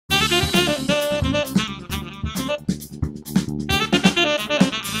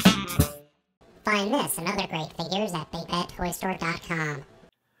find this and other great figures at BigBadToyStore.com.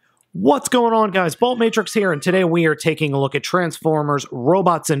 What's going on, guys? Baltmatrix here, and today we are taking a look at Transformers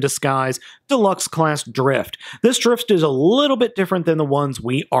Robots in Disguise Deluxe Class Drift. This Drift is a little bit different than the ones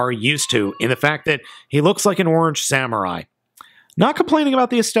we are used to, in the fact that he looks like an orange samurai. Not complaining about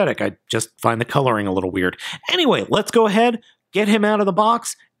the aesthetic, I just find the coloring a little weird. Anyway, let's go ahead, get him out of the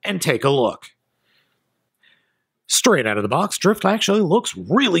box, and take a look. Straight out of the box, Drift actually looks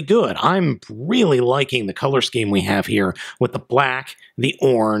really good. I'm really liking the color scheme we have here with the black, the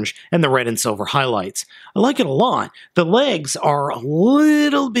orange, and the red and silver highlights. I like it a lot. The legs are a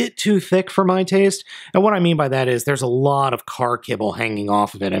little bit too thick for my taste, and what I mean by that is there's a lot of car kibble hanging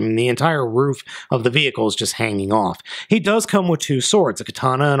off of it. I mean, the entire roof of the vehicle is just hanging off. He does come with two swords, a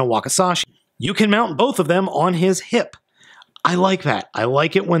katana and a wakizashi. You can mount both of them on his hip. I like that. I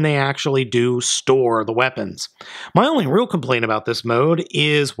like it when they actually do store the weapons. My only real complaint about this mode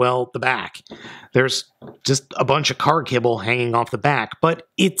is, well, the back. There's just a bunch of car kibble hanging off the back, but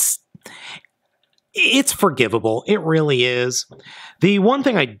it's forgivable. It really is. The one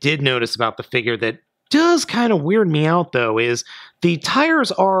thing I did notice about the figure that does kind of weird me out, though, is the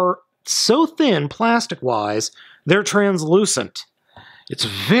tires are so thin, plastic-wise, they're translucent. It's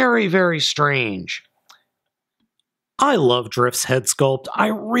very, very strange. I love Drift's head sculpt. I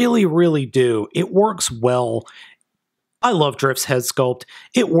really, really do. It works well. I love Drift's head sculpt.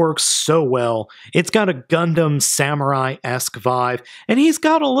 It works so well. It's got a Gundam Samurai-esque vibe, and he's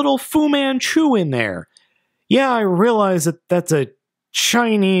got a little Fu Manchu in there. Yeah, I realize that that's a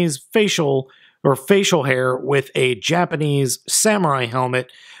Chinese facial hair with a Japanese samurai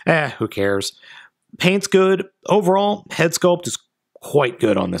helmet. Who cares? Paint's good. Overall, head sculpt is quite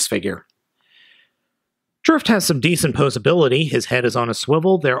good on this figure. Drift has some decent posability. His head is on a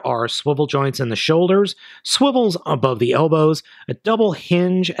swivel. There are swivel joints in the shoulders, swivels above the elbows, a double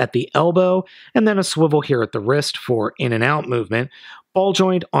hinge at the elbow, and then a swivel here at the wrist for in and out movement, ball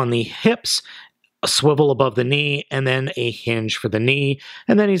joint on the hips, a swivel above the knee, and then a hinge for the knee,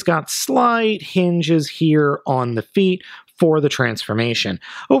 and then he's got slight hinges here on the feet for the transformation.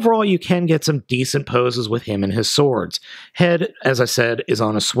 Overall, you can get some decent poses with him and his swords. Head, as I said, is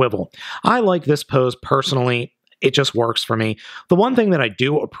on a swivel. I like this pose personally. It just works for me. The one thing that I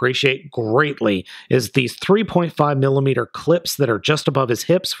do appreciate greatly is these 3.5mm clips that are just above his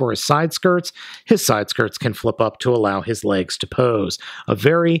hips for his side skirts. His side skirts can flip up to allow his legs to pose. A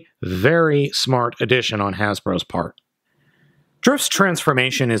very, very smart addition on Hasbro's part. Drift's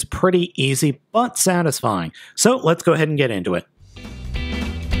transformation is pretty easy but satisfying, so let's go ahead and get into it.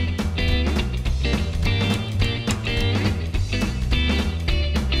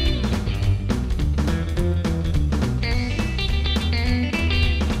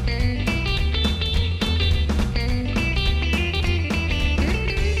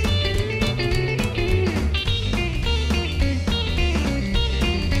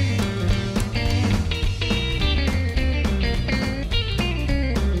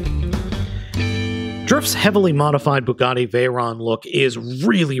 Drift's heavily modified Bugatti Veyron look is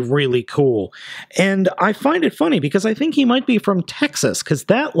really, really cool. And I find it funny because I think he might be from Texas, because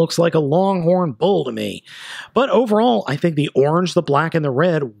that looks like a longhorn bull to me. But overall, I think the orange, the black, and the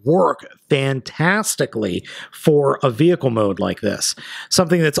red work fantastically for a vehicle mode like this.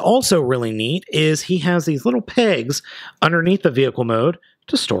 Something that's also really neat is he has these little pegs underneath the vehicle mode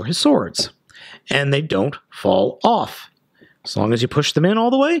to store his swords. And they don't fall off. As long as you push them in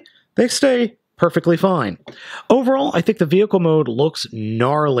all the way, they stay perfectly fine. Overall, I think the vehicle mode looks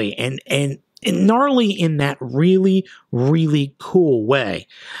gnarly, and gnarly in that really, really cool way.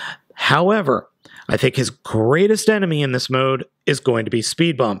 However, I think his greatest enemy in this mode is going to be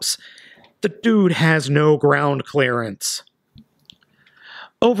speed bumps. The dude has no ground clearance.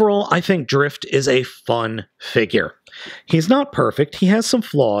 Overall, I think Drift is a fun figure. He's not perfect. He has some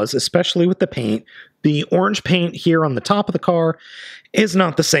flaws, especially with the paint. The orange paint here on the top of the car is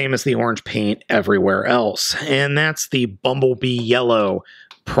not the same as the orange paint everywhere else, and that's the Bumblebee yellow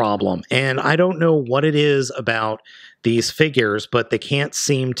problem. And I don't know what it is about these figures, but they can't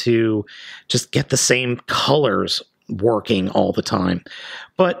seem to just get the same colors working all the time.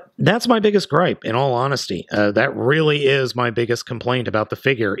 But that's my biggest gripe, in all honesty. That really is my biggest complaint about the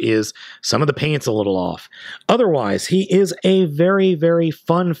figure, is some of the paint's a little off. Otherwise, he is a very, very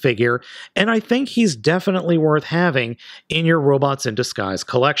fun figure, and I think he's definitely worth having in your Robots in Disguise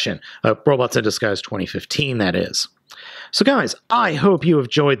collection. Robots in Disguise 2015, that is. So guys, I hope you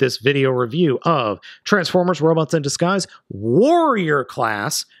enjoyed this video review of Transformers Robots in Disguise Warrior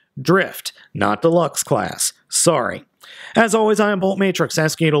Class Drift, not Deluxe Class. Sorry. As always, I am Baltmatrix,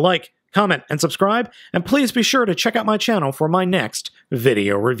 asking you to like, comment, and subscribe, and please be sure to check out my channel for my next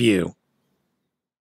video review.